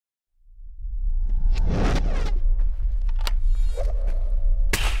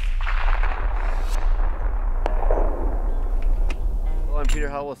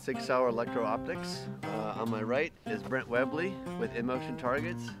with SAUER electro-optics. On my right is Brent Webley with in-motion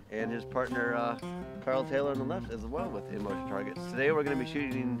targets, and his partner Carl Taylor on the left as well with in-motion targets. Today we're going to be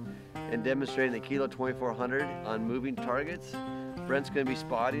shooting and demonstrating the KILO2400 on moving targets. Brent's going to be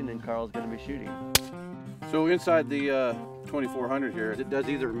spotting and Carl's going to be shooting. So inside the 2400 here, it does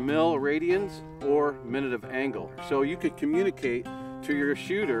either mil radians or minute of angle. So you could communicate to your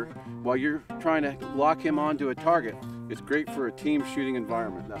shooter while you're trying to lock him onto a target. It's great for a team shooting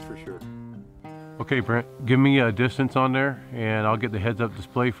environment, that's for sure. Okay, Brent, give me a distance on there and I'll get the heads-up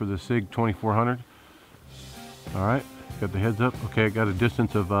display for the SIG 2400. All right, got the heads up. Okay, I got a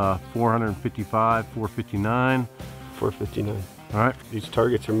distance of 455, 459. 459. All right. These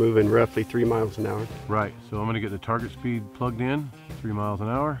targets are moving roughly 3 miles an hour. Right, so I'm gonna get the target speed plugged in, 3 miles an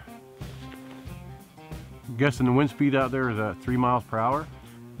hour. I'm guessing the wind speed out there is at 3 miles per hour.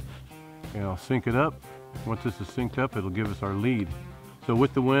 And I'll sync it up. Once this is synced up, it'll give us our lead. So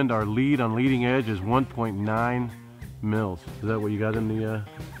with the wind, our lead on leading edge is 1.9 mils. Is that what you got in the?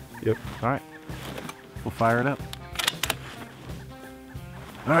 Yep. All right, we'll fire it up.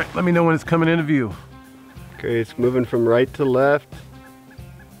 All right, let me know when it's coming into view. Okay, it's moving from right to left.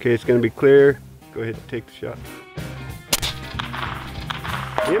 Okay, it's going to be clear. Go ahead and take the shot.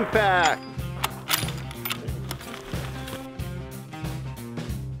 Impact!